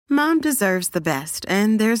Mom deserves the best,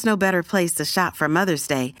 and there's no better place to shop for Mother's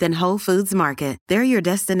Day than Whole Foods Market. They're your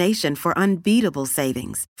destination for unbeatable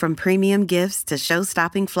savings, from premium gifts to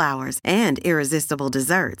show-stopping flowers and irresistible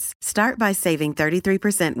desserts. Start by saving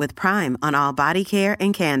 33% with Prime on all body care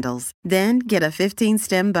and candles. Then get a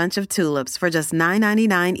 15-stem bunch of tulips for just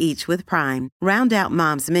 $9.99 each with Prime. Round out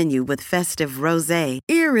Mom's menu with festive rosé,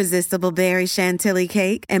 irresistible berry chantilly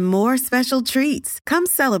cake, and more special treats. Come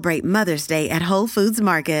celebrate Mother's Day at Whole Foods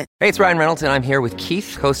Market. Hey, it's Ryan Reynolds, and I'm here with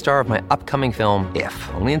Keith, co-star of my upcoming film, If,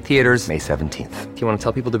 only in theaters May 17th. Do you want to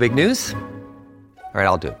tell people the big news? All right,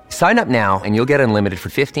 I'll do it. Sign up now and you'll get unlimited for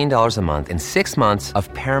 $15 a month and 6 months of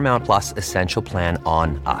Paramount Plus Essential Plan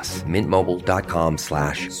on us.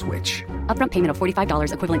 MintMobile.com/switch. Upfront payment of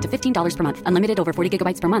 $45 equivalent to $15 per month. Unlimited over 40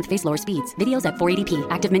 gigabytes per month. Face lower speeds. Videos at 480p.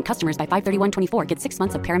 Active Mint customers by 531.24 get 6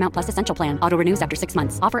 months of Paramount Plus Essential Plan. Auto renews after 6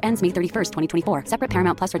 months. Offer ends May 31st, 2024. Separate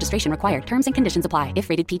Paramount Plus registration required. Terms and conditions apply if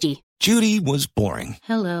rated PG. Judy was boring.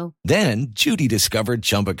 Hello. Then Judy discovered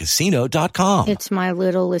ChumbaCasino.com. It's my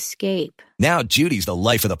little escape. Now Judy's the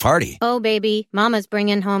life of the party. Oh, baby, mama's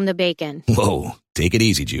bringing home the bacon. Whoa, take it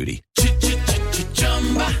easy, Judy.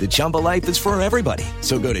 The Chumba life is for everybody.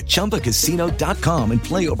 So go to ChumbaCasino.com and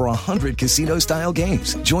play over 100 casino-style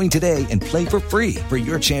games. Join today and play for free for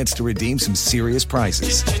your chance to redeem some serious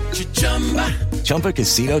prizes.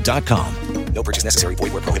 ChumbaCasino.com. No purchase necessary.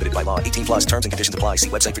 Void where prohibited by law. 18 plus terms and conditions apply. See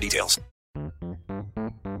website for details.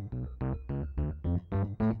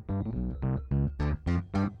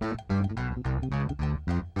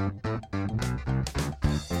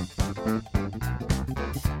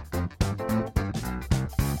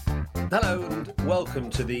 Hello and welcome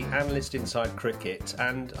to the Analyst Inside Cricket,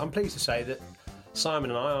 and I'm pleased to say that Simon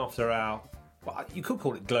and I, after our, well, you could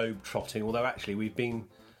call it globe trotting, although actually we've been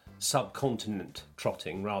subcontinent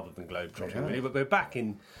trotting rather than globe trotting, really. But we're back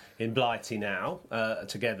in Blighty now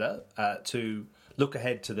together to look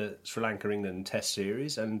ahead to the Sri Lanka-England Test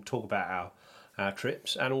Series and talk about our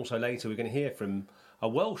trips, and also later we're going to hear from a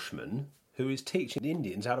Welshman who is teaching the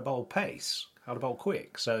Indians how to bowl pace, how to bowl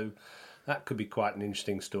quick, so that could be quite an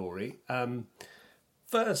interesting story.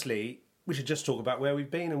 Firstly, we should just talk about where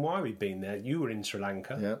we've been and why we've been there. You were in Sri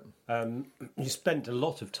Lanka. Yeah. You spent a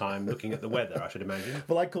lot of time looking at the weather, I should imagine.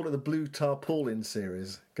 Well, I call it the Blue Tarpaulin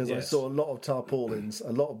series because I saw a lot of tarpaulins,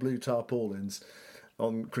 a lot of blue tarpaulins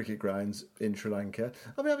on cricket grounds in Sri Lanka.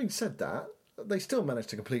 I mean, having said that, they still managed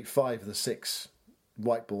to complete 5 of the 6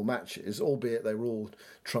 white ball matches, albeit they were all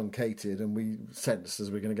truncated, and we sensed as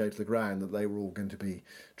we were going to go to the ground that they were all going to be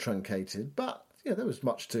truncated. But there was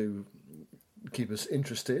much to keep us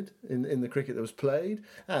interested in the cricket that was played,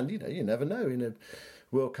 and you never know, in a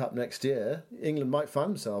World Cup next year, England might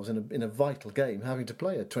find themselves in a vital game, having to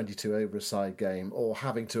play a 22 over a side game, or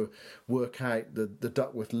having to work out the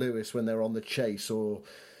Duckworth-Lewis when they're on the chase, or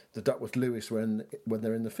the Duckworth-Lewis when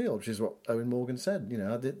they're in the field, which is what Owen Morgan said,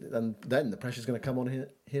 and then the pressure's going to come on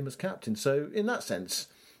him as captain. So in that sense,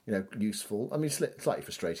 useful. I mean, slightly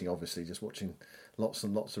frustrating, obviously, just watching lots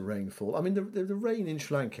and lots of rain fall. I mean, the rain in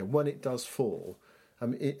Sri Lanka, when it does fall, I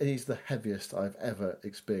mean, it is the heaviest I've ever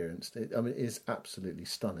experienced. It is absolutely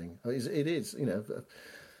stunning. It is, a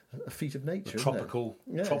feat of nature. Tropical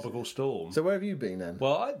storm. So where have you been then?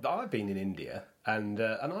 Well, I've been in India, and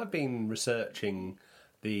I've been researching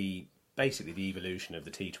basically the evolution of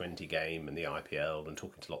the T20 game and the IPL, and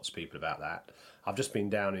talking to lots of people about that. I've just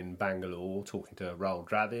been down in Bangalore talking to Rahul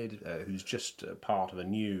Dravid, who's just part of a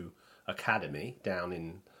new academy down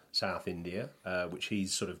in South India, which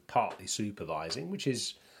he's sort of partly supervising, which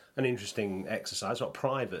is an interesting exercise, a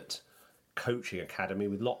private coaching academy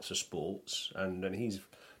with lots of sports, and he's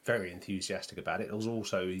very enthusiastic about it.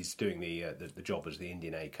 He's doing the job as the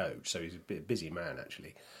Indian A coach, so he's a busy man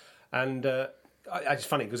actually. And it's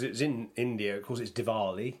funny because it's in India, of course it's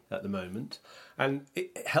Diwali at the moment, and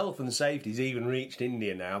health and safety's even reached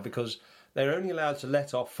India now, because they're only allowed to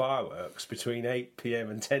let off fireworks between 8 p.m.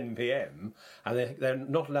 and 10 p.m, and they're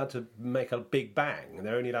not allowed to make a big bang, and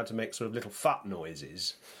they're only allowed to make sort of little fut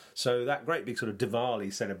noises. So that great big sort of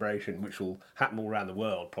Diwali celebration, which will happen all around the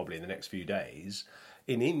world probably in the next few days,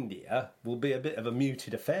 in India will be a bit of a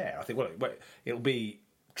muted affair. I think it'll be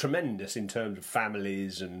tremendous in terms of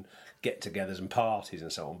families and get-togethers and parties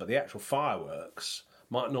and so on, but the actual fireworks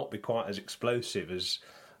might not be quite as explosive as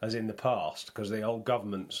in the past, because the old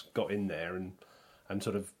government's got in there and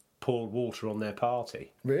sort of poured water on their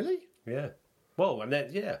party. Really? Yeah. Well, and they're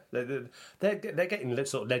getting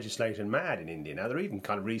sort of legislation mad in India now. They're even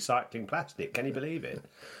kind of recycling plastic. Can you believe it?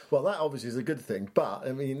 Well, that obviously is a good thing, but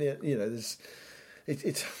I mean, it's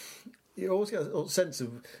you always get a sense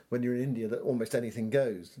of when you're in India that almost anything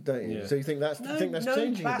goes, don't you? Yeah. So you think that's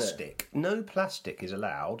changing plastic. a bit? No plastic is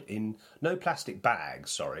allowed in no plastic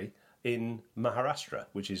bags. Sorry, in Maharashtra,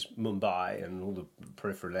 which is Mumbai and all the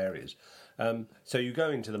peripheral areas. So you go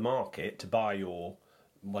into the market to buy your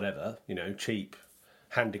whatever, cheap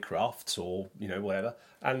handicrafts or whatever,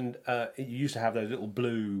 and you used to have those little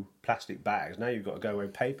blue plastic bags. Now you've got to go away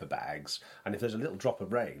paper bags, and if there's a little drop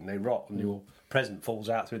of rain, they rot and your present falls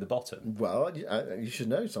out through the bottom. Well, you should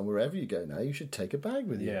know, wherever you go now, you should take a bag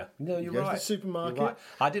with you. Yeah, no, you're you right. Go to the supermarket. You're right.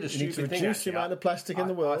 I did a you need stupid to thing. reduce the amount of plastic in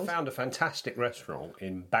the world. I found a fantastic restaurant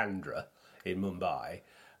in Bandra in Mumbai.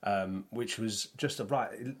 Which was just it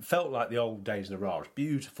felt like the old days of the Raj.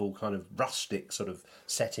 Beautiful kind of rustic sort of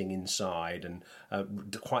setting inside, and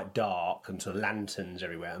quite dark, and sort of lanterns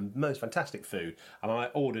everywhere, and most fantastic food. And I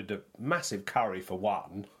ordered a massive curry for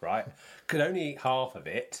one, right? Could only eat half of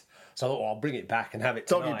it, so I thought, I'll bring it back and have it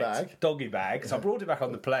tonight. Doggy bag. So I brought it back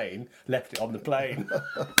on the plane, left it on the plane.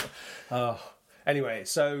 Anyway,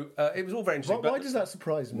 so it was all very interesting. Why does that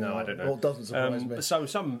surprise me? No, I don't know. Well, it doesn't surprise me. So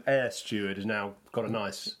some air steward has now got a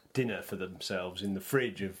nice dinner for themselves in the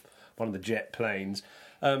fridge of one of the jet planes.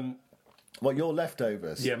 Well, your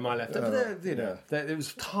leftovers. Yeah, my leftovers. It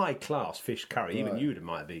was high-class fish curry. Even you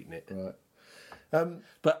might have eaten it. Right.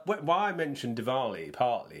 But why I mentioned Diwali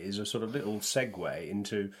partly is a sort of little segue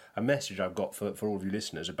into a message I've got for all of you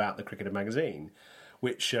listeners about the Cricketer magazine,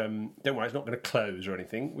 which, don't worry, it's not going to close or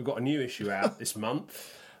anything. We've got a new issue out this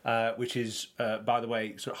month, which is, by the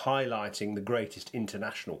way, sort of highlighting the greatest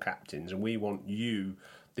international captains, and we want you,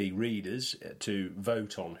 the readers, to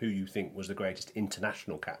vote on who you think was the greatest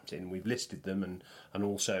international captain. We've listed them and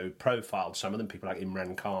also profiled some of them, people like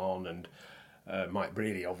Imran Khan and Mike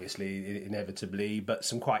Brealey, obviously, inevitably, but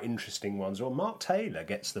some quite interesting ones. Well, Mark Taylor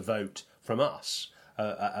gets the vote from us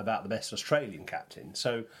about the best Australian captain.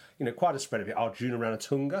 So, quite a spread of it. Arjuna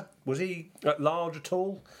Ranatunga, was he at large at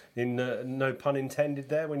all? No pun intended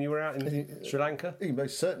there when you were out in Sri Lanka? He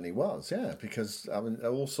most certainly was, yeah, because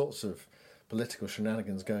all sorts of political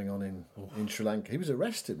shenanigans going on in Sri Lanka. He was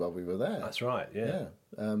arrested while we were there. That's right, yeah.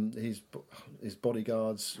 His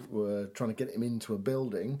bodyguards were trying to get him into a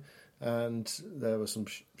building, and there was some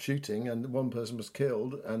shooting, and one person was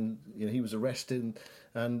killed, and he was arrested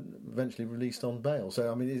and eventually released on bail.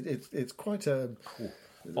 So, I mean, it's quite a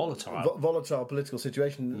volatile political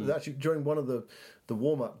situation. Actually, during one of the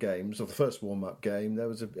warm-up games, or the first warm-up game, there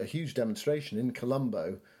was a huge demonstration in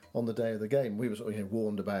Colombo on the day of the game. We were sort of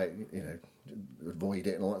warned about, avoid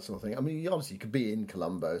it and all that sort of thing. I mean, honestly, you could be in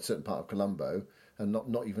Colombo, a certain part of Colombo, and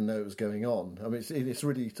not even know it was going on. I mean, it's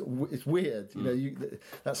really weird,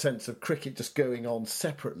 that sense of cricket just going on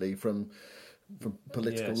separately from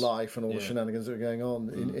political life and all the shenanigans that are going on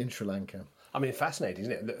in Sri Lanka. I mean,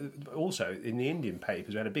 fascinating, isn't it? Also, in the Indian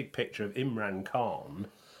papers, we had a big picture of Imran Khan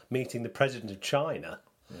meeting the president of China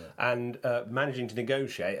and managing to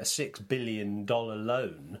negotiate a $6 billion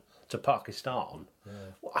loan to Pakistan.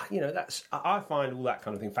 Yeah. I find all that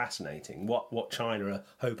kind of thing fascinating. What China are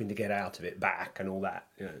hoping to get out of it back and all that.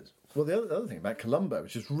 Well, the other thing about Colombo,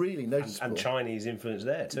 which is really noticeable, and Chinese influence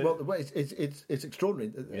there too. Well, it's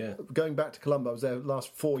extraordinary. Yeah. Going back to Colombo, I was there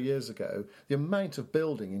last 4 years ago. The amount of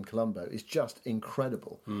building in Colombo is just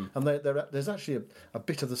incredible, and there's actually a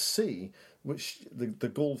bit of the sea which the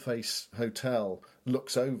Gullface Hotel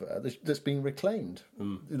looks over that's been reclaimed.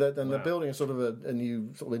 They're building a sort of a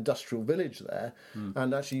new sort of industrial village there,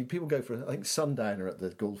 and actually people go for I think sundowner at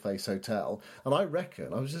the Gullface Hotel, and I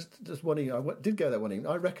reckon I was just wondering. I did go there one evening.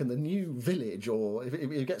 I reckon the new village, or if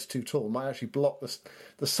it gets too tall, might actually block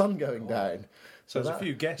the sun going down. So there's a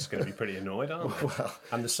few guests going to be pretty annoyed, aren't they? Well,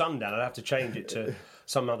 and the sundown, I'd have to change it to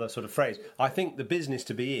some other sort of phrase. I think the business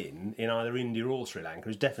to be in either India or Sri Lanka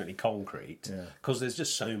is definitely concrete, because there's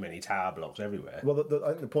just so many tower blocks everywhere. Well, I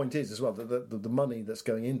think the point is as well that the money that's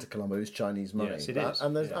going into Colombo is Chinese money. Yes, it is.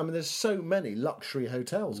 And there's so many luxury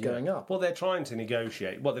hotels going up. Well, they're trying to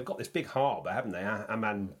negotiate. Well, they've got this big harbour, haven't they,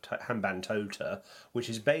 Hambantota, which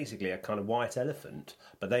is basically a kind of white elephant,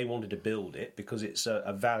 but they wanted to build it because it's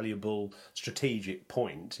a valuable strategic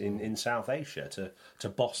point in South Asia to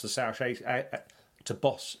boss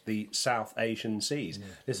the South Asian seas.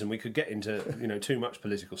 Listen, we could get into too much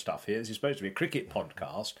political stuff here. This is supposed to be a cricket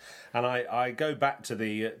podcast, and I go back to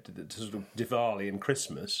the sort of Diwali and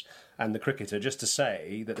Christmas and the Cricketer just to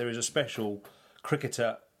say that there is a special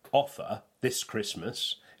Cricketer offer this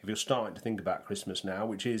Christmas, if you're starting to think about Christmas now,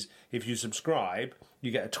 which is if you subscribe, you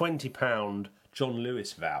get a £20 John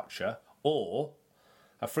Lewis voucher or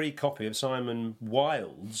a free copy of Simon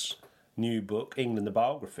Wilde's new book, England the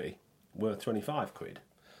Biography, worth £25.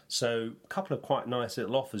 So a couple of quite nice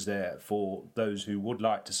little offers there for those who would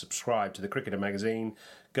like to subscribe to the Cricketer magazine.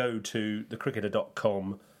 Go to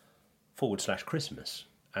thecricketer.com/Christmas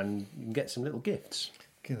and you can get some little gifts.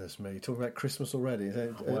 Goodness me, talking about Christmas already.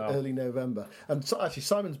 Early November. And so, actually,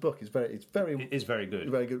 Simon's book is very good.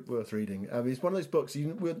 Very good, worth reading. It's one of those books you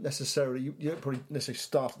wouldn't necessarily, you don't probably necessarily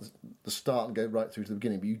start at the start and go right through to the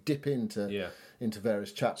beginning, but you dip into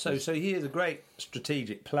various chapters. So here's a great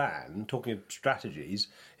strategic plan, talking of strategies.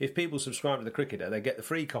 If people subscribe to the Cricketer, they get the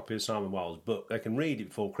free copy of Simon Wiles' book. They can read it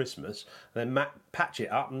before Christmas, and then patch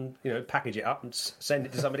it up and package it up and send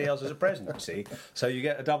it to somebody else as a present, you see. So you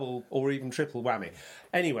get a double or even triple whammy.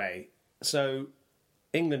 Anyway, so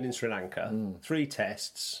England in Sri Lanka, 3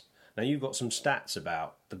 tests. Now, you've got some stats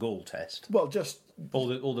about the Gaul test. Well, just... All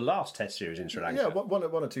the last test series in Sri Lanka. Yeah, one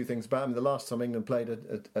or two things about them. The last time England played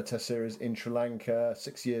a test series in Sri Lanka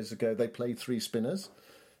 6 years ago, they played 3 spinners.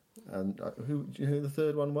 And who the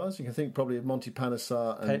third one was? You can think probably of Monty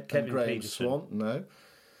Panesar and Graham Peterson. Swan.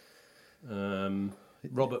 No.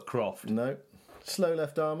 Robert Croft. No. Slow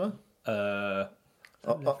left armour.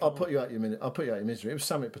 I'll put you out your misery. It was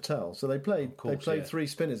Samit Patel. So they played 3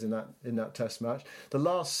 spinners in that test match. The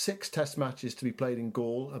last 6 test matches to be played in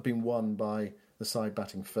Gaul have been won by the side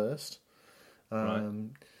batting first. Right.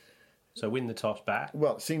 So win the toss bat.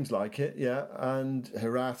 Well, it seems like it, yeah. And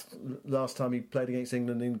Herath, last time he played against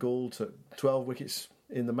England in Gaul, took 12 wickets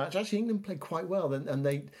in the match. Actually, England played quite well, and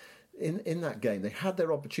they. In that game, they had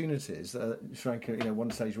their opportunities. Sri Lanka, one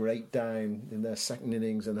stage were 8 down in their second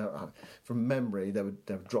innings, and from memory, they would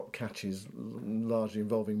drop catches, largely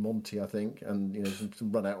involving Monty, I think, and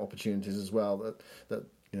some run-out opportunities as well that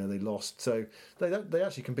they lost. So they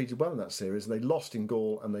actually competed well in that series. They lost in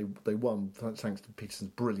Gaul, and they won thanks to Peterson's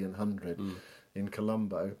brilliant 100 in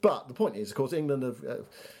Colombo. But the point is, of course, England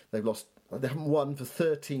they've lost. They haven't won for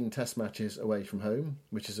 13 test matches away from home,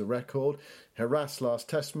 which is a record. Herath's last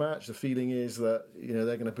test match, the feeling is that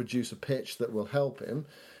they're going to produce a pitch that will help him.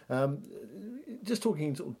 Just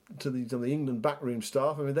talking to the England backroom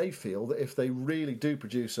staff, I mean, they feel that if they really do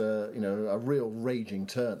produce a real raging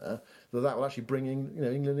Turner, that will actually bring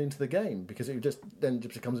England into the game, because it just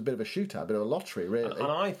becomes a bit of a shootout, a bit of a lottery, really. And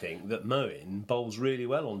I think that Moeen bowls really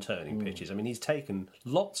well on turning pitches. I mean, he's taken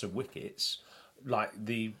lots of wickets, like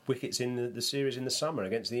the wickets in the series in the summer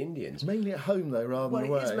against the Indians. Mainly at home, though, rather than away.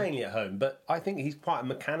 Well, it is mainly at home, but I think he's quite a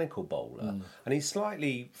mechanical bowler, and he's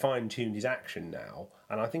slightly fine-tuned his action now,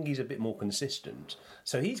 and I think he's a bit more consistent.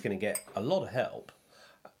 So he's going to get a lot of help.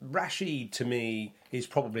 Rashid, to me, is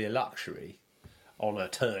probably a luxury on a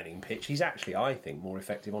turning pitch. He's actually, I think, more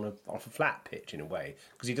effective on a flat pitch in a way,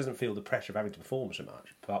 because he doesn't feel the pressure of having to perform so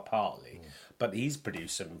much, partly. But he's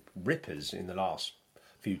produced some rippers in the last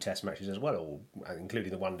few test matches as well,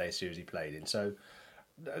 including the one-day series he played in. So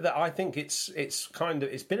I think it's a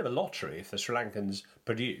bit of a lottery if the Sri Lankans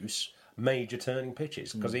produce major turning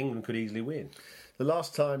pitches, because England could easily win. The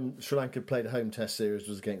last time Sri Lanka played a home test series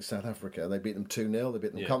was against South Africa. They beat them 2-0. They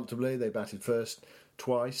beat them comfortably. They batted first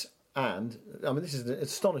twice. And, I mean, this is an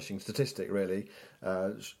astonishing statistic, really.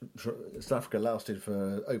 South Africa lasted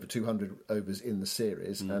for over 200 overs in the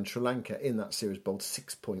series, and Sri Lanka in that series bowled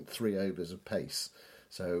 6.3 overs of pace.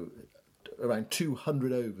 So around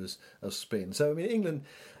 200 overs of spin. So, I mean, England,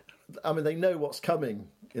 they know what's coming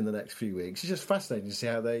in the next few weeks. It's just fascinating to see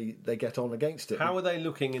how they get on against it. How are they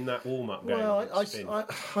looking in that warm-up game? Well,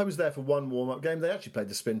 I was there for one warm-up game. They actually played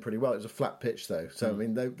the spin pretty well. It was a flat pitch, though. So, I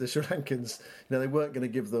mean, the Sri Lankans, they weren't going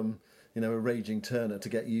to give them a raging Turner to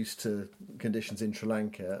get used to conditions in Sri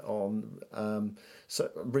Lanka on. So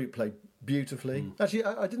Root played beautifully. Actually,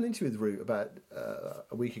 I did an interview with Root about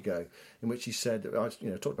a week ago, in which he said,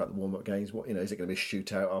 talked about the warm-up games. What is it going to be a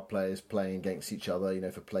shootout? Our players playing against each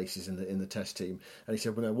other, for places in the test team. And he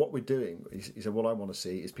said, well, no, what we're doing, he said, what I want to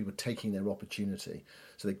see is people taking their opportunity.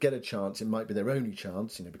 So they get a chance. It might be their only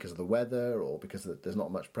chance, because of the weather or because there's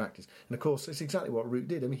not much practice. And of course, it's exactly what Root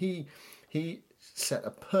did. I mean, he set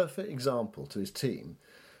a perfect example to his team,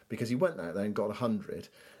 because he went out there and got 100,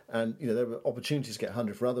 and there were opportunities to get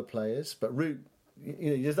 100 for other players, but Root,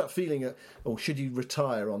 there's that feeling of, should you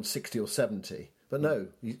retire on 60 or 70? But no,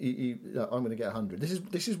 I'm going to get 100.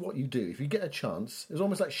 This is what you do if you get a chance. It was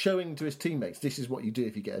almost like showing to his teammates, this is what you do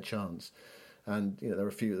if you get a chance. And there were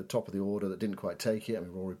a few at the top of the order that didn't quite take it. I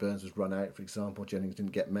mean, Rory Burns was run out, for example. Jennings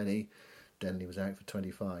didn't get many. Denley was out for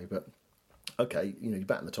 25, but. Okay, you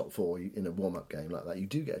bat in the top 4 in a warm-up game like that, you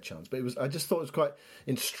do get a chance. But I just thought it was quite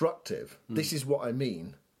instructive. This is what I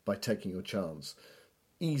mean by taking your chance.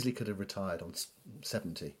 Easily could have retired on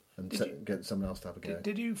 70 and get someone else to have a go.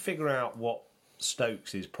 Did you figure out what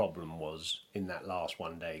Stokes' problem was in that last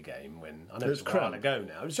one-day game when I know it was a while ago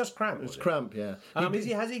now. It was just cramp. It was cramp, yeah.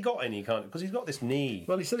 Has he got any kind of? Because he's got this knee.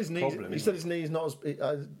 Well, he said his knee. He said his knee is not as.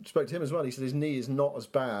 I spoke to him as well. He said his knee is not as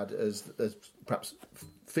bad as perhaps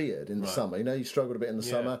feared in the summer. You know, he struggled a bit in the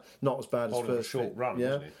summer. Not as bad as first. A short run, yeah.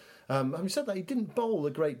 wasn't he? Having said that, he didn't bowl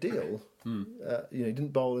a great deal. He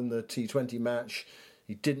didn't bowl in the T20 match.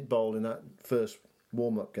 He didn't bowl in that first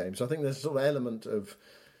warm-up game. So I think there's a sort of element of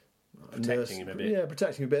protecting him a bit. Yeah,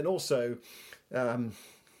 protecting him a bit, and also,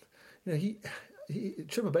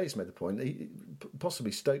 Trevor Bates made the point.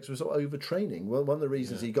 Possibly Stokes was sort of overtraining. Well, one of the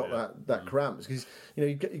reasons he got that cramp is because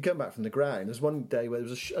you come back from the ground. There's one day where there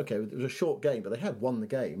was a short game, but they had won the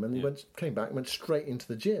game, and he came back and went straight into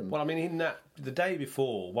the gym. Well, I mean, the day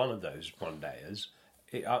before one of those one-dayers,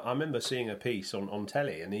 I remember seeing a piece on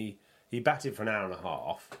telly, and he batted for an hour and a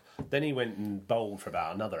half. Then he went and bowled for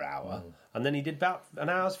about another hour, and then he did about an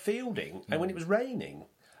hour's fielding, and when it was raining.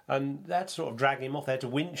 And they had to sort of drag him off. They had to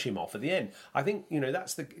winch him off at the end. I think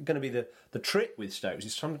that's going to be the trick with Stokes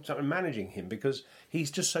is managing him because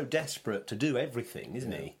he's just so desperate to do everything,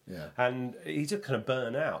 isn't he? Yeah. And he's just going to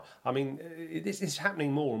burn out. I mean, this is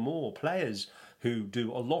happening more and more. Players who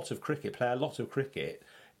do a lot of cricket, play a lot of cricket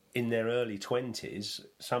in their early 20s,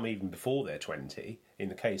 some even before they're 20. In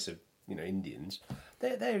the case of Indians,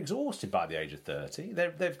 they're exhausted by the age of 30.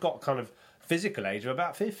 They've got kind of physical age of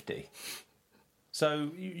about 50.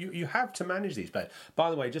 So you have to manage these players.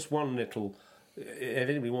 By the way, just one little, if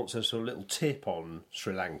anybody wants a sort of little tip on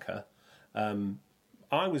Sri Lanka,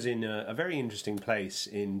 I was in a very interesting place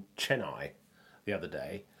in Chennai the other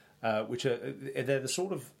day, which they're the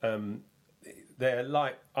sort of, they're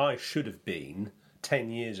like I should have been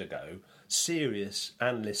 10 years ago, serious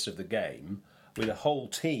analysts of the game with a whole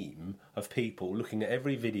team of people looking at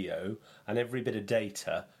every video and every bit of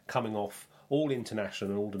data coming off all international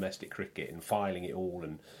and all domestic cricket and filing it all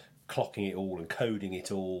and clocking it all and coding it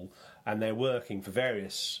all. And they're working for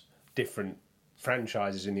various different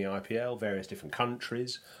franchises in the IPL, various different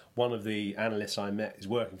countries. One of the analysts I met is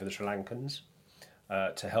working for the Sri Lankans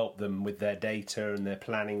to help them with their data and their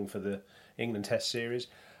planning for the England Test series.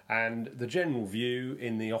 And the general view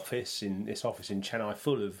in this office in Chennai,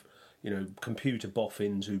 full of computer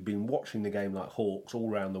boffins who've been watching the game like hawks all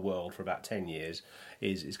around the world for about 10 years,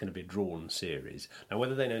 is going to be a drawn series. Now,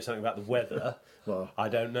 whether they know something about the weather, well, I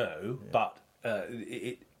don't know, but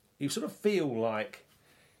you sort of feel like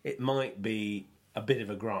it might be a bit of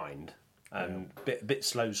a grind and a bit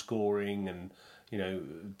slow scoring and,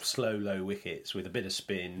 slow, low wickets with a bit of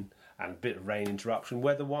spin and a bit of rain interruption.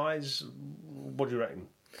 Weather-wise, what do you reckon?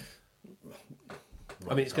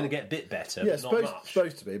 I mean, it's going to get a bit better, yeah, but not much.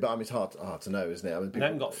 Supposed to be, but it's hard to know, isn't it? I mean, they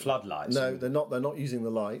haven't got floodlights. No, they're not. They're not using the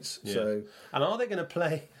lights. Yeah. So, and are they going to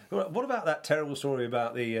play? What about that terrible story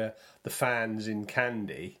about the fans in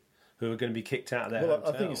Kandy who are going to be kicked out of their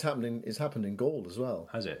hotel? I think it's happening. It's happened in Gaul as well.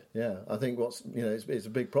 Has it? Yeah, I think it's a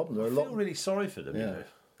big problem. I feel really sorry for them. Yeah.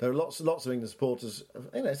 There are lots of England supporters.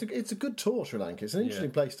 It's a good tour, Sri Lanka. It's an interesting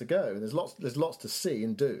place to go, and there's lots to see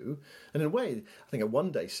and do. And in a way, I think a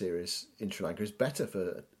one-day series in Sri Lanka is better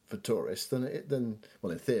for tourists than in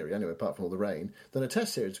theory anyway, apart from all the rain, than a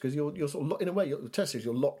Test series because you're sort of in a way the Test series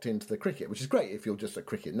you're locked into the cricket, which is great if you're just a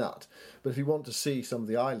cricket nut. But if you want to see some of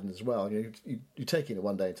the islands as well, you take in a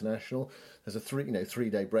one-day international. There's a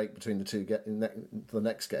 3-day break between the two. The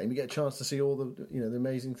next game, you get a chance to see all the the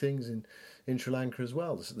amazing things in Sri Lanka as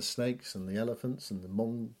well. The snakes and the elephants and the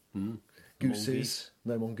mongooses.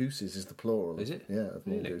 No, mongooses is the plural. Is it? Yeah,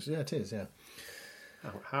 mongoose. Yeah, it is. Yeah.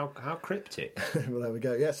 How cryptic. Well, there we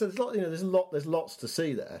go. Yeah, so there's lots to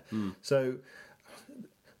see there. So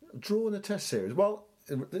drawing a Test series. Well,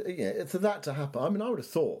 for that to happen, I mean, I would have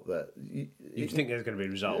thought that you think there's going to be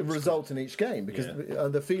results. Result in each game because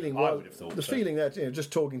the feeling. I would have thought the feeling that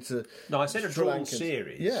just talking to. No, I said a drawn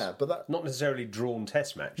series. Yeah, but that not necessarily drawn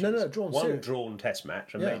Test matches. No, drawn one series. Drawn Test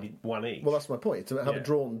match and maybe one each. Well, that's my point. To have a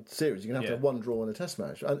drawn series, you're going to have one draw in a Test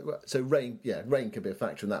match. So rain could be a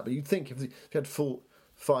factor in that. But you'd think if you had full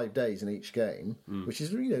 5 days in each game, which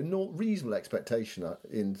is not reasonable expectation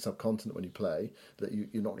in the subcontinent when you play, that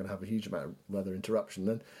you're not going to have a huge amount of weather interruption.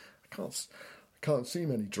 Then I can't see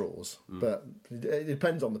many draws, but it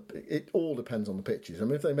depends on it all depends on the pitches. I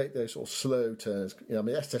mean, if they make those sort of slow turns, I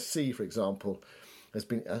mean, SSC for example has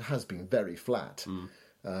been very flat.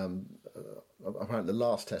 Apparently, the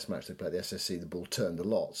last Test match they played, the SSC, the ball turned a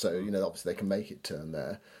lot, so obviously they can make it turn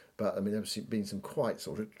there. But I mean, there's been some quite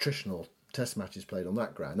sort of attritional Test matches played on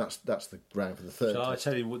that ground. That's the ground for the third. So test.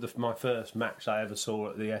 I tell you what, my first match I ever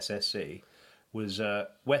saw at the SSC was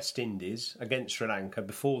West Indies against Sri Lanka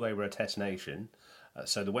before they were a Test nation,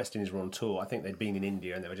 So the West Indies were on tour. I think they'd been in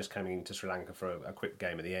India and they were just coming into Sri Lanka for a quick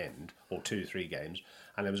game at the end, or 2-3 games.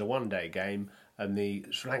 And there was a one-day game, and the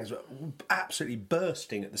Sri Lankans were absolutely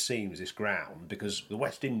bursting at the seams, this ground, because the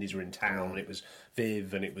West Indies were in town, and it was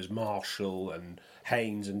Viv, and it was Marshall, and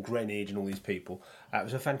Haynes, and Greenwich, and all these people. It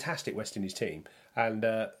was a fantastic West Indies team. And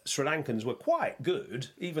Sri Lankans were quite good,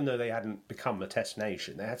 even though they hadn't become a Test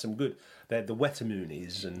nation. They had some good... They had the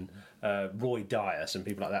Wetamunis and Roy Dias and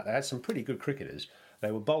people like that. They had some pretty good cricketers.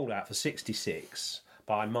 They were bowled out for 66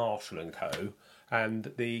 by Marshall and co,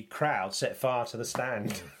 and the crowd set fire to the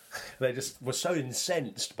stand. They just were so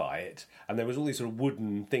incensed by it, and there was all these sort of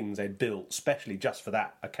wooden things they'd built, specially just for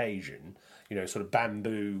that occasion, sort of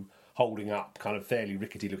bamboo holding up kind of fairly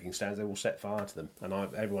rickety-looking stands. They all set fire to them, and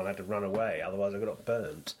everyone had to run away, otherwise they got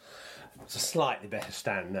burnt. It's a slightly better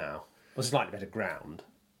stand now. Well, a slightly better ground.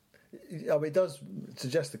 I mean, it does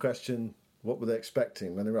suggest the question, what were they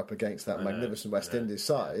expecting when they were up against that magnificent West Indies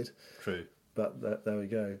side? True. But there we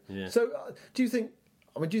go. Yeah. So, do you think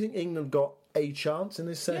England got a chance in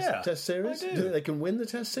this Test series? I do. You think they can win the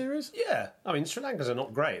Test series? Yeah. I mean, Sri Lankas are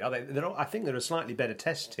not great, are they? I think they're a slightly better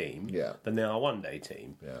Test team than they are one-day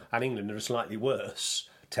team. Yeah. And England are a slightly worse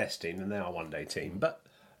Test team than they are one-day team. But,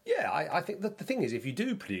 yeah, I think that the thing is, if you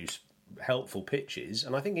do produce helpful pitches,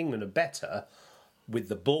 and I think England are better with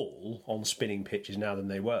the ball on spinning pitches now than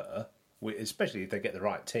they were, especially if they get the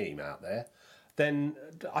right team out there, then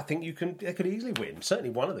I think they could easily win.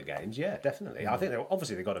 Certainly one of the games, yeah, definitely. I think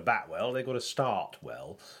they've got to bat well, they've got to start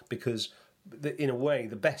well, because in a way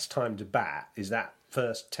the best time to bat is that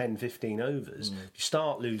first 10-15 overs. You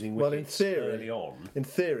start losing wickets early on. In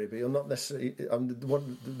theory, but you're not necessarily...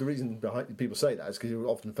 the reason behind people say that is because you're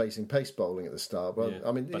often facing pace bowling at the start. Well, yeah,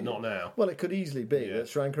 but not now. Well, it could easily be that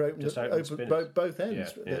Sri Lanka opened both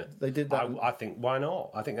ends. Yeah. They did that. I think, why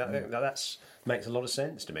not? I think that makes a lot of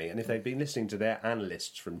sense to me. And if they've been listening to their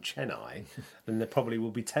analysts from Chennai, then they probably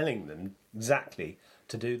will be telling them exactly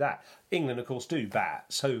to do that. England, of course, do bat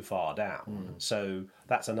so far down. So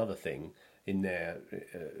that's another thing in their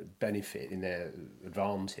benefit, in their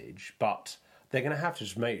advantage, but they're going to have to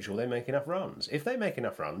just make sure they make enough runs. If they make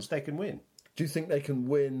enough runs, they can win. Do you think they can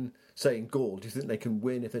win, say in Gaul, do you think they can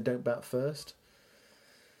win if they don't bat first?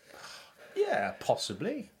 Yeah,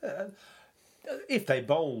 possibly. If they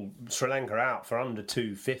bowl Sri Lanka out for under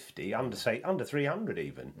 250, under 300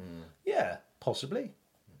 even, yeah, possibly.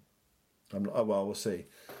 Well, we'll see.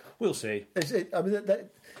 We'll see.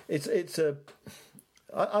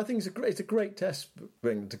 I think it's a great test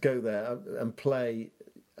to go there and play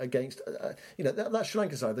against. That Sri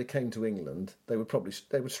Lanka side. They came to England. They would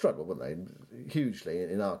struggle, wouldn't they? Hugely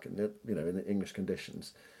in the English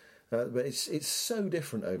conditions. But it's so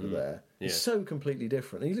different over there. Yeah. It's so completely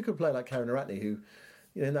different. And you look at a player like Karunaratne, who,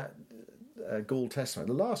 in that Gaul Test match,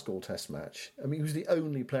 the last Gaul Test match, I mean, he was the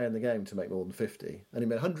only player in the game to make more than 50, and he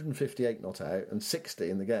made 158 not out and 60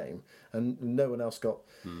 in the game, and no one else got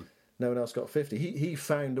 50. He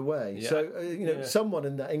found a way. Yeah. So someone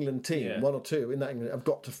in that England team, one or two in that England, have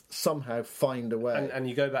got to somehow find a way. And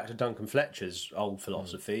you go back to Duncan Fletcher's old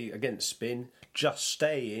philosophy against spin: just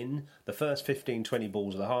stay in. The first 15-20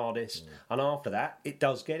 balls are the hardest, and after that, it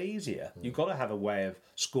does get easier. You've got to have a way of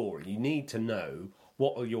scoring. You need to know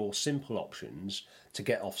what are your simple options to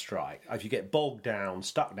get off strike. If you get bogged down,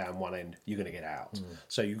 stuck down one end, you're going to get out.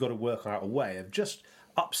 So you've got to work out a way of just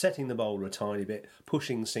upsetting the bowler a tiny bit,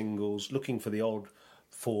 pushing singles, looking for the odd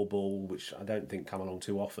 4-ball, which I don't think come along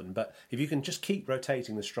too often. But if you can just keep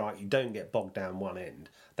rotating the strike, you don't get bogged down one end.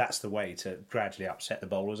 That's the way to gradually upset the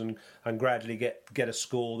bowlers and gradually get a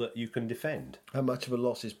score that you can defend. How much of a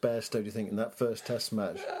loss is Bairstow, do you think, in that first Test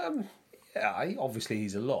match? Yeah, obviously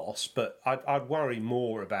he's a loss, but I'd worry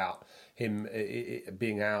more about him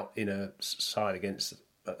being out in a side against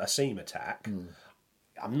a seam attack.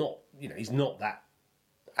 I'm not, he's not that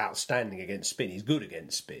outstanding against spin. He's good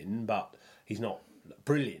against spin, but he's not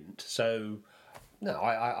brilliant. So, no,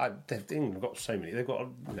 England have got so many. They've got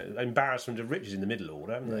embarrassment of riches in the middle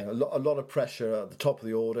order, haven't they? A lot of pressure at the top of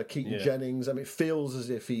the order. Keaton Jennings, I mean, it feels as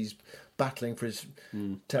if he's battling for his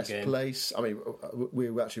Test place. I mean, we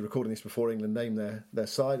were actually recording this before England named their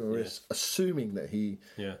side, and we're assuming that he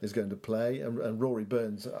is going to play. And Rory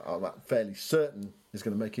Burns, I'm fairly certain, is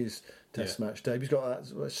going to make his Test match debut. He's got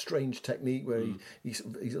that strange technique where he's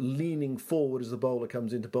leaning forward as the bowler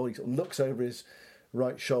comes into bowl. He sort of looks over his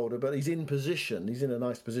right shoulder, but he's in position. He's in a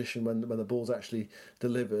nice position when the ball's actually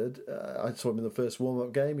delivered. I saw him in the first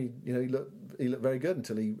warm-up game. He looked very good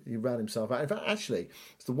until he ran himself out. In fact, actually,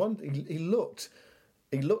 it's the one he looked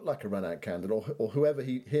like a run-out candidate, or whoever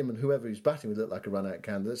he's batting with looked like a run-out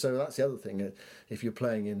candidate. So that's the other thing. If you're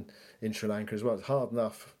playing in Sri Lanka as well, it's hard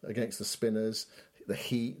enough against the spinners. the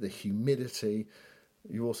heat, the humidity.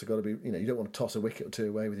 You've also got to be, you don't want to toss a wicket or two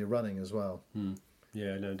away with your running as well.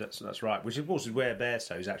 Yeah, no, that's right. Which, of course, is where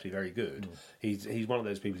Bairstow is actually very good. He's one of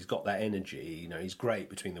those people who's got that energy. He's great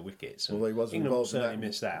between the wickets. Although he was England will involved in certainly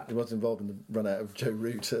miss that. He was involved in the run out of Joe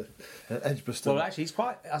Root at Edgbaston. Well, actually, he's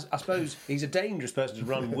quite. I suppose he's a dangerous person to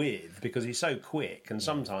run with because he's so quick, and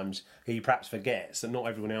sometimes he perhaps forgets that not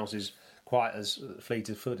everyone else is quite as fleet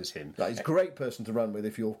of foot as him. He's a great person to run with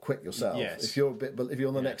if you're quick yourself. Yes. If you're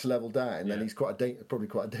on the next level down, then he's probably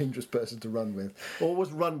quite a dangerous person to run with. Always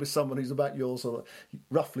run with someone who's about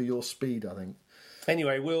roughly your speed, I think.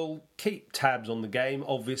 Anyway, we'll keep tabs on the game,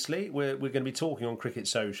 obviously. We're going to be talking on Cricket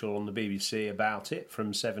Social on the BBC about it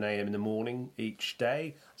from 7 a.m. in the morning each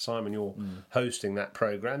day. Simon, you're hosting that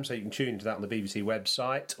programme, so you can tune into that on the BBC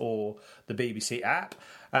website or the BBC app.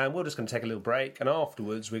 And we're just going to take a little break, and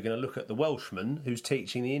afterwards we're going to look at the Welshman who's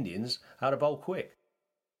teaching the Indians how to bowl quick.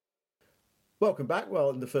 Welcome back.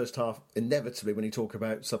 Well, in the first half, inevitably, when you talk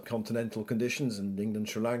about subcontinental conditions and England,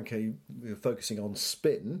 Sri Lanka, you're focusing on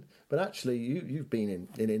spin. But actually, you've been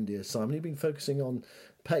in India, Simon. You've been focusing on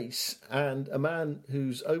pace. And a man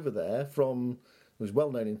who's over there who's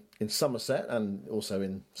well known in Somerset and also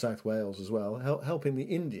in South Wales as well, helping the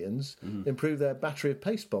Indians improve their battery of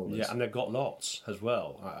pace bowlers. Yeah, and they've got lots as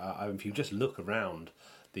well. If you just look around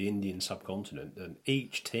the Indian subcontinent, and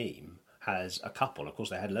each team has a couple. Of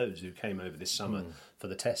course, they had loads who came over this summer for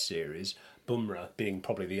the Test series, Bumrah being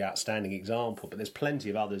probably the outstanding example, but there's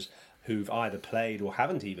plenty of others who've either played or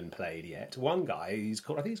haven't even played yet. One guy, I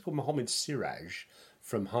think he's called Mohammad Siraj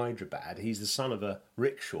from Hyderabad. He's the son of a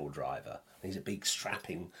rickshaw driver. He's a big,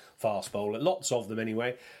 strapping fast bowler. Lots of them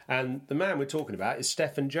anyway. And the man we're talking about is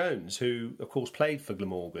Steffan Jones, who, of course, played for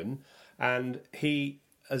Glamorgan, and he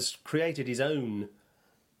has created his own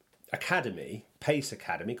academy, Pace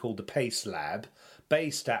Academy, called the Pace Lab,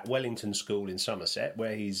 based at Wellington School in Somerset,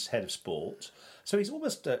 where he's head of sport. So he's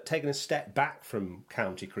almost taken a step back from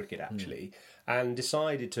county cricket, actually, and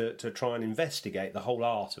decided to try and investigate the whole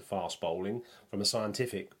art of fast bowling from a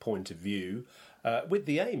scientific point of view, with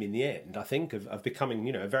the aim in the end, I think, of becoming,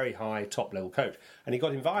 a very high top-level coach. And he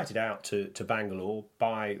got invited out to Bangalore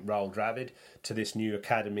by Rahul Dravid to this new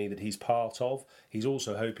academy that he's part of. He's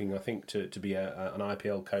also hoping, I think, to be an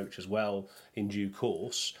IPL coach as well in due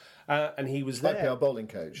course. And he was there. IPL bowling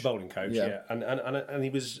coach. Bowling coach, yeah. And he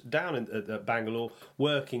was down at Bangalore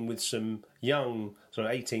working with some young, sort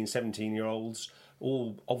of 18, 17-year-olds,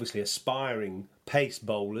 all obviously aspiring pace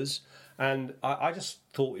bowlers. And I just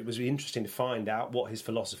thought it was interesting to find out what his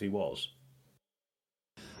philosophy was.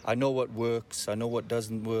 I know what works, I know what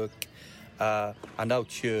doesn't work. And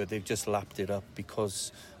out here, they've just lapped it up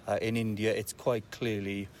because in India, it's quite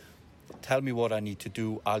clearly, tell me what I need to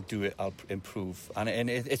do, I'll do it, I'll improve. And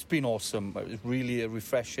it's been awesome. It's really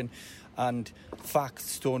refreshing. And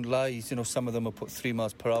facts don't lie. Some of them have put 3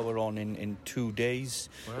 miles per hour on in 2 days.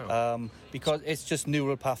 Wow. Because it's just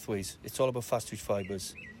neural pathways. It's all about fast-twitch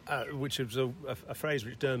fibres. Which was a phrase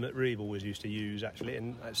which Dermot Reeve always used to use, actually,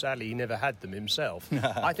 and sadly he never had them himself.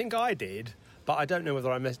 I think I did, but I don't know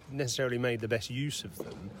whether I necessarily made the best use of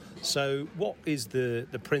them. So what is the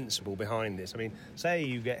principle behind this? I mean, say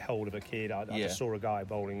you get hold of a kid, I just saw a guy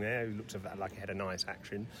bowling there who looked like he had a nice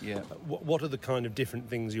action. Yeah. What are the kind of different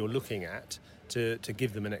things you're looking at to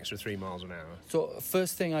give them an extra 3 miles an hour? So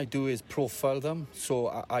first thing I do is profile them.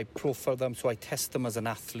 So I profile them, so I test them as an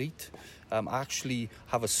athlete. I actually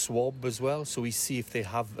have a swab as well, so we see if they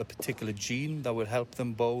have a particular gene that will help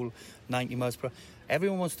them bowl 90 miles per hour.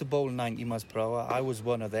 Everyone wants to bowl 90 miles per hour. I was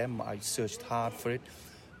one of them. I searched hard for it.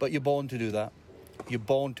 But you're born to do that. You're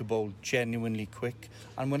born to bowl genuinely quick.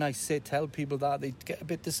 And when I tell people that, they get a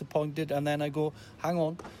bit disappointed. And then I go, hang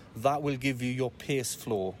on, that will give you your pace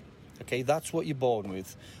flow. Okay, that's what you're born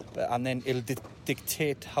with. And then it'll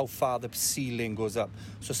dictate how far the ceiling goes up.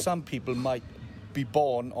 So some people might be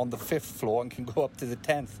born on the 5th floor and can go up to the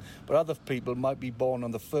 10th, but other people might be born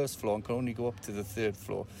on the 1st floor and can only go up to the 3rd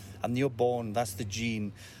floor. And you're born, that's the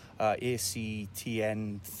gene,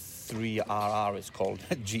 ACTN3RR it's called,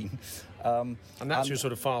 gene. And that's your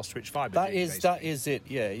sort of fast twitch fibre. That is it,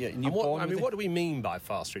 yeah. And what do we mean by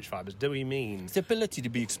fast twitch fibres? Do we mean it's the ability to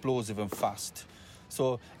be explosive and fast?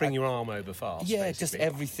 So bring your arm over fast. Yeah, basically. Just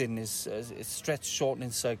everything is stretch,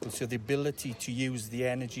 shortening cycle. So the ability to use the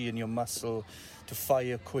energy in your muscle to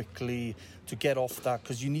fire quickly, to get off that,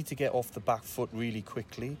 because you need to get off the back foot really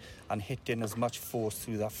quickly and hit in as much force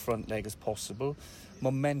through that front leg as possible.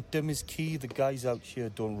 Momentum is key. The guys out here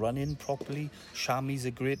don't run in properly. Shami's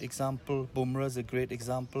a great example. Bumrah's a great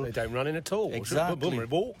example. They don't run in at all. Exactly. Bumrah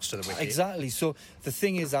walks to the wicket. Exactly. So the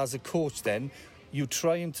thing is, as a coach then, you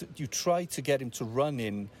try to get him to run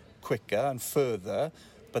in quicker and further,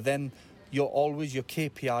 but then your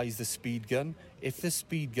KPI is the speed gun. If the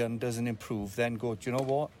speed gun doesn't improve, then go, do you know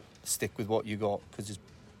what? Stick with what you got, because it's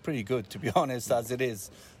pretty good, to be honest, as it is.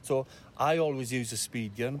 So I always use a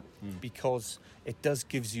speed gun because it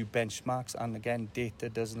gives you benchmarks, and again, data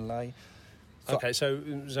doesn't lie.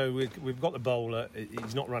 So we've got the bowler.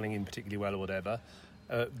 He's not running in particularly well or whatever.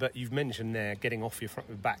 But you've mentioned there getting off your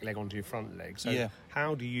back leg onto your front leg. So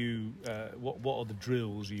how do you? What are the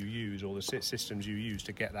drills you use or the systems you use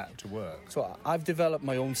to get that to work? So I've developed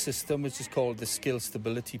my own system, which is called the skill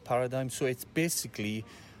stability paradigm. So it's basically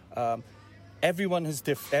everyone's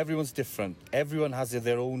different. Everyone has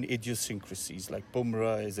their own idiosyncrasies. Like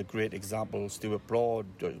Bumrah is a great example. Stuart Broad,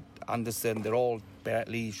 Anderson, they're all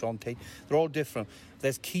Bertley, Sean Tate. They're all different.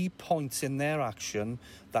 There's key points in their action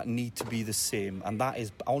that need to be the same, and that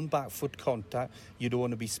is on back foot contact. You don't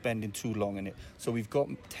want to be spending too long in it. So we've got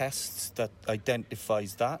tests that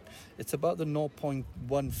identifies that. It's about the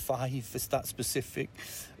 0.15, is that specific,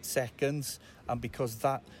 seconds, and because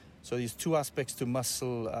that. So there's two aspects to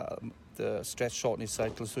muscle, the stretch shortening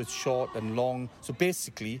cycle. So it's short and long. So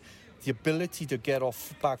basically, the ability to get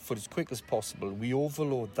off back foot as quick as possible. We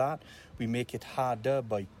overload that. We make it harder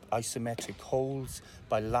by isometric holds,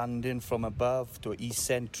 by landing from above to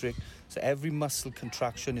eccentric. So every muscle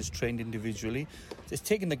contraction is trained individually. It's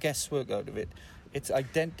taking the guesswork out of it. It's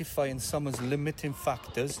identifying someone's limiting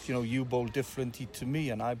factors. You know, you bowl differently to me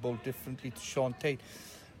and I bowl differently to Sean Tate.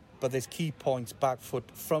 But there's key points, back foot,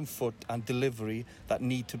 front foot and delivery that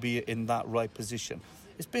need to be in that right position.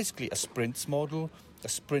 It's basically a sprints model. A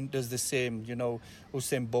sprint does the same, you know.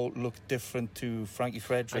 Usain Bolt looked different to Frankie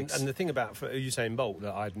Fredericks. And the thing about Usain Bolt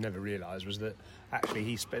that I'd never realised was that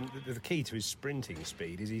actually the key to his sprinting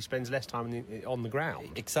speed is he spends less time on the ground.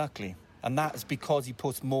 Exactly. And that's because he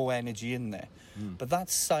puts more energy in there. But that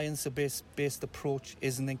science-based approach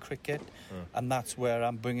isn't in cricket. And that's where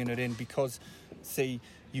I'm bringing it in because, say,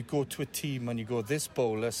 you go to a team and you go, this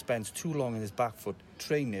bowler spends too long in his back foot,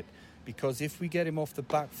 train it. Because if we get him off the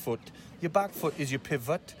back foot, your back foot is your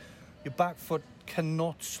pivot. Your back foot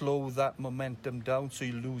cannot slow that momentum down, so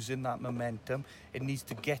you're losing that momentum. It needs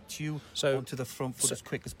to get you onto the front foot as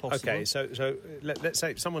quick as possible. Okay, so let's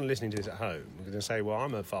say someone listening to this at home is going to say, well,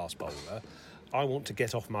 I'm a fast bowler. I want to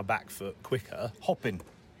get off my back foot quicker. Hopping.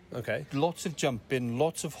 Okay. Lots of jumping,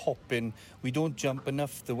 lots of hopping. We don't jump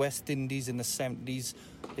enough. The West Indies in the 70s,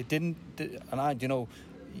 it didn't... And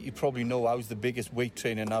you probably know I was the biggest weight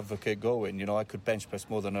training advocate going. You know, I could bench press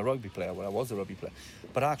more than a rugby player when I was a rugby player.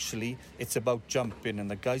 But actually, it's about jumping. And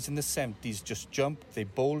the guys in the 70s just jumped. They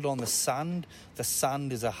bowled on the sand. The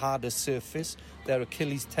sand is a harder surface. Their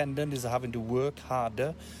Achilles tendon is having to work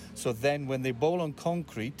harder. So then when they bowl on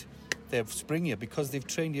concrete, they're springier because they've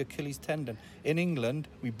trained the Achilles tendon. In England,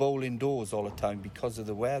 we bowl indoors all the time because of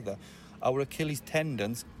the weather. Our Achilles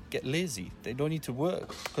tendons get lazy. They don't need to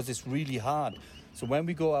work because it's really hard. So when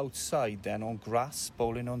we go outside then on grass,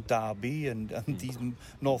 bowling on Derby and these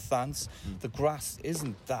Northants, the grass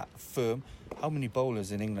isn't that firm. How many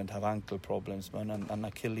bowlers in England have ankle problems, man, and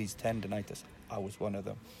Achilles tendonitis? I was one of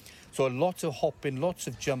them. So lots of hopping, lots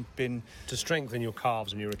of jumping. To strengthen your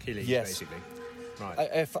calves and your Achilles, basically. Right.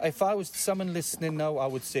 If I was someone listening now, I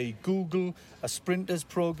would say Google a sprinters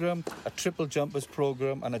program, a triple jumpers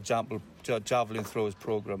program and a javelin throwers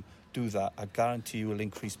program. Do that. I guarantee you will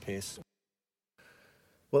increase pace.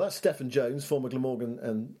 Well, that's Steffan Jones, former Glamorgan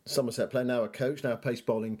and Somerset player, now a coach, now a pace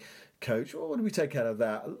bowling coach. What do we take out of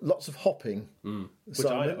that? Lots of hopping. Which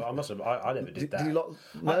I must have. I never did that. No?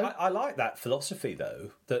 I like that philosophy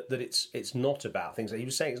though. That it's not about things. Like he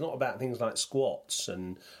was saying, it's not about things like squats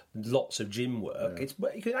and lots of gym work. Yeah.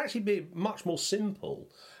 It can actually be much more simple.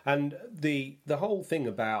 And the whole thing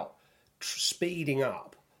about speeding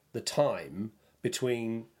up the time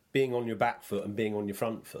between being on your back foot and being on your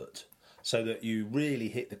front foot, so that you really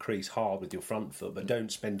hit the crease hard with your front foot, but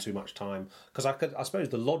don't spend too much time. Because I suppose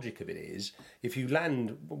the logic of it is,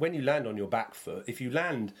 when you land on your back foot, if you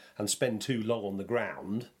land and spend too long on the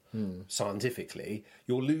ground, scientifically,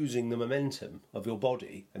 you're losing the momentum of your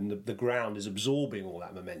body, and the ground is absorbing all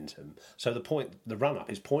that momentum. So the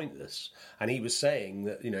run-up is pointless. And he was saying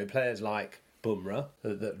that, players like Bumrah,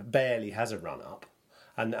 that barely has a run-up,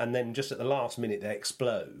 and then just at the last minute they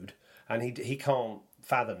explode, and he can't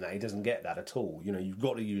fathom that. He doesn't get that at all. You've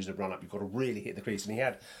got to use the run-up. You've got to really hit the crease. And he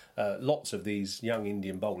had lots of these young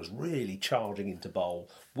Indian bowlers really charging into bowl,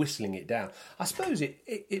 whistling it down. I suppose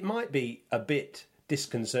it might be a bit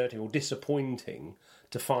disconcerting or disappointing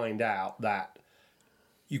to find out that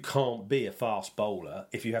you can't be a fast bowler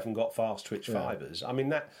if you haven't got fast twitch fibres. I mean,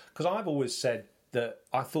 that because I've always said that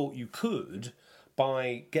I thought you could,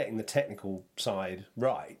 by getting the technical side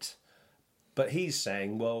right, But he's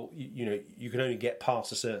saying, well, you can only get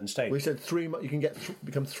past a certain stage. We said you can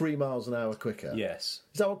become 3 miles an hour quicker. Yes.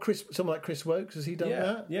 Is that what someone like Chris Wokes, has he done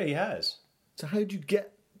that? Yeah, he has. So how do you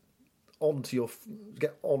get and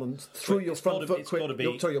through your front foot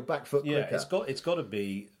quicker? Sorry, your back foot quicker. Yeah, it's got to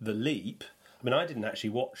be the leap. I mean, I didn't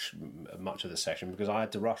actually watch much of the session because I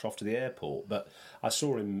had to rush off to the airport, but I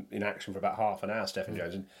saw him in action for about half an hour, Stephen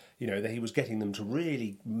Jones, and that he was getting them to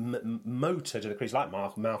really motor to the crease, like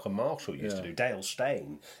Malcolm Marshall used to do, Dale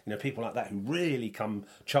Steyn, people like that who really come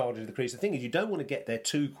charging to the crease. The thing is, you don't want to get there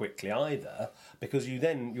too quickly either, because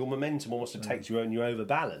your momentum almost takes you and you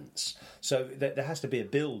overbalance. So there has to be a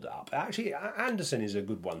build-up. Actually, Anderson is a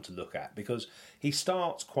good one to look at because he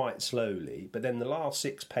starts quite slowly, but then the last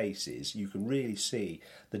 6 paces, you can really see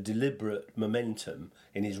the deliberate momentum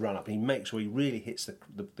in his run-up. He makes sure he really hits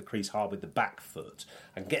the crease hard with the back foot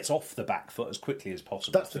and gets off the back foot as quickly as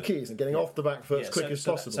possible. That's the key, isn't it? Getting off the back foot as quick as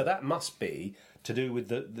possible. So that must be to do with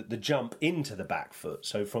the jump into the back foot.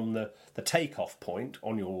 So from the take-off point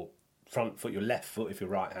on your front foot, your left foot if you're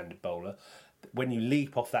a right-handed bowler, when you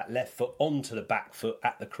leap off that left foot onto the back foot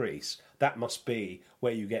at the crease, that must be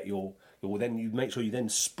where you get your then you make sure you then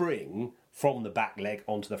spring from the back leg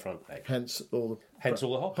onto the front leg. Hence all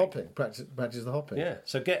the hopping. Practice the hopping. Yeah,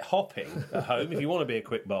 so get hopping at home if you want to be a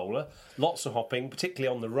quick bowler. Lots of hopping,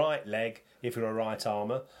 particularly on the right leg if you're a right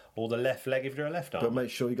armer, or the left leg if you're a left armer. But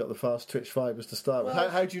make sure you've got the fast twitch fibres to start with.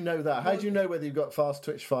 How do you know that? How do you know whether you've got fast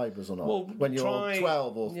twitch fibres or not? Well, when you're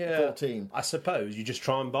 12 or 14? I suppose you just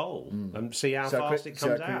try and bowl and see how fast it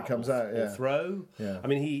comes out. Yeah. Or throw. Yeah. I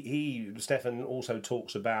mean, Stefan also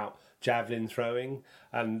talks about javelin throwing,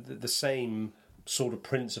 and the same sort of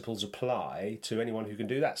principles apply to anyone who can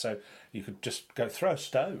do that. So you could just go throw a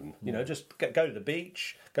stone, just go to the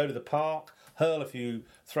beach, go to the park, hurl a few,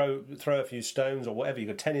 throw a few stones or whatever. You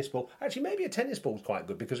got a tennis ball. Actually, maybe a tennis ball's quite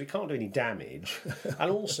good because it can't do any damage. And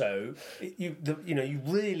also, you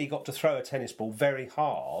really got to throw a tennis ball very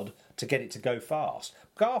hard to get it to go fast.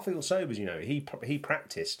 Garfield Sobers, he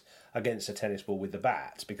practiced against a tennis ball with the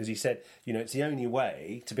bat because he said, it's the only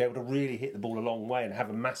way to be able to really hit the ball a long way and have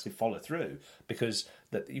a massive follow through because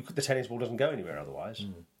the tennis ball doesn't go anywhere otherwise.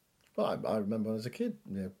 Well, I remember when I was a kid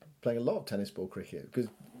playing a lot of tennis ball cricket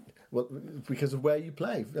because of where you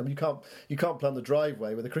play. I mean, you can't play on the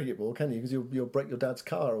driveway with a cricket ball, can you? Because you'll break your dad's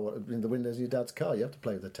car or in the windows of your dad's car. You have to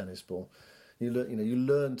play with a tennis ball. You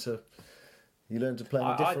learn to play in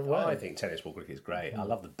a different way. I think tennis ball cricket is great. I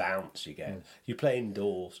love the bounce you get. You play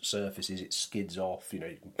indoor surfaces, it skids off. You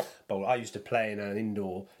can bowl. I used to play in an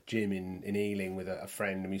indoor gym in Ealing with a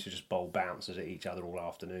friend, and we used to just bowl bouncers at each other all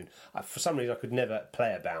afternoon. For some reason, I could never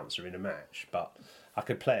play a bouncer in a match, but I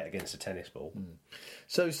could play it against a tennis ball.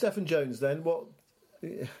 So, Stephen Jones, then, what?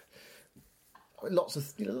 There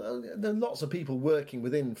are lots of people working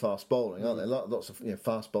within fast bowling, aren't there? Lots of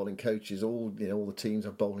fast bowling coaches. All the teams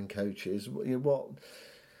have bowling coaches.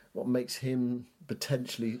 What makes him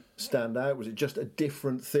potentially stand out? Was it just a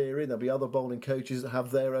different theory? There'll be other bowling coaches that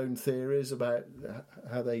have their own theories about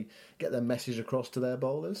how they get their message across to their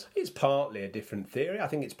bowlers. It's partly a different theory. I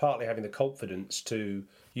think it's partly having the confidence to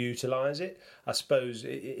utilise it. I suppose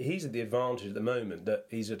he's at the advantage at the moment that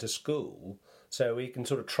he's at a school, so he can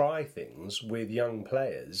sort of try things with young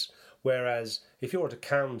players, whereas if you're at a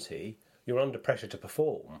county, you're under pressure to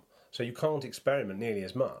perform, so you can't experiment nearly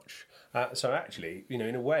as much. So actually,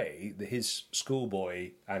 in a way, his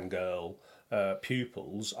schoolboy and girl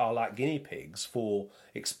pupils are like guinea pigs for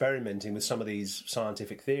experimenting with some of these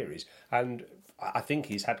scientific theories. And I think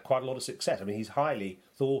he's had quite a lot of success. I mean, he's highly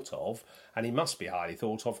thought of, and he must be highly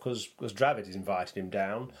thought of because Dravid has invited him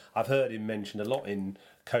down. I've heard him mentioned a lot in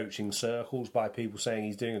coaching circles by people saying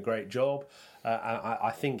he's doing a great job.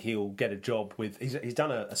 I think he'll get a job with... He's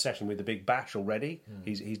done a session with the Big Bash already.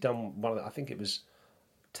 He's done one of the... I think it was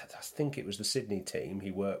the Sydney team he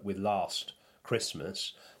worked with last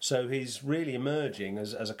Christmas. So he's really emerging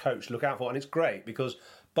as a coach to look out for, and it's great because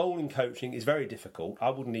bowling coaching is very difficult.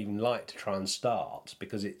 I wouldn't even like to try and start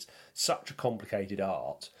because it's such a complicated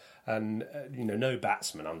art, and no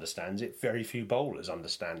batsman understands it. Very few bowlers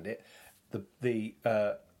understand it.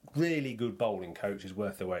 The really good bowling coach is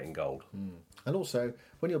worth their weight in gold. And also,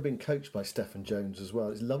 when you're being coached by Stephen Jones as well,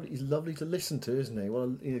 it's lovely. He's lovely to listen to, isn't he?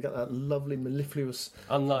 Well, you've got that lovely mellifluous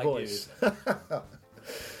voice.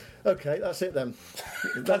 Okay, that's it then.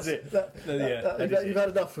 That's it. You've had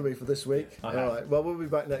enough for me for this week. All right. Well, we'll be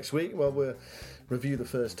back next week. Well, we'll review the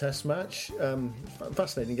first Test match.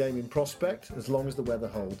 Fascinating game in prospect, as long as the weather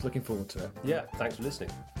holds. Looking forward to it. Yeah. Thanks for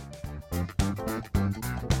listening.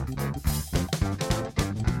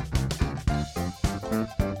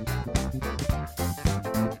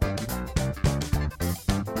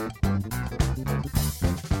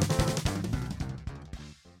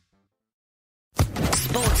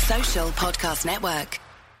 Social Podcast Network.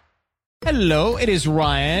 Hello, it is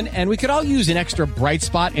Ryan, and we could all use an extra bright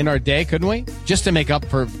spot in our day, couldn't we? Just to make up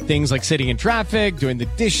for things like sitting in traffic, doing the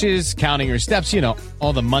dishes, counting your steps, you know,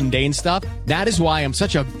 all the mundane stuff. That is why I'm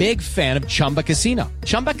such a big fan of Chumba Casino.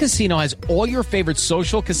 Chumba Casino has all your favorite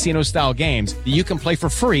social casino-style games that you can play for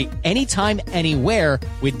free anytime, anywhere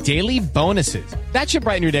with daily bonuses. That should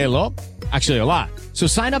brighten your day a little. Actually, a lot. So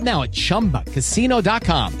sign up now at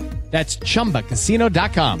ChumbaCasino.com. That's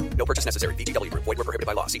ChumbaCasino.com. No purchase necessary. VGW Group. Void where prohibited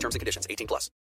by law. See terms and conditions. 18+.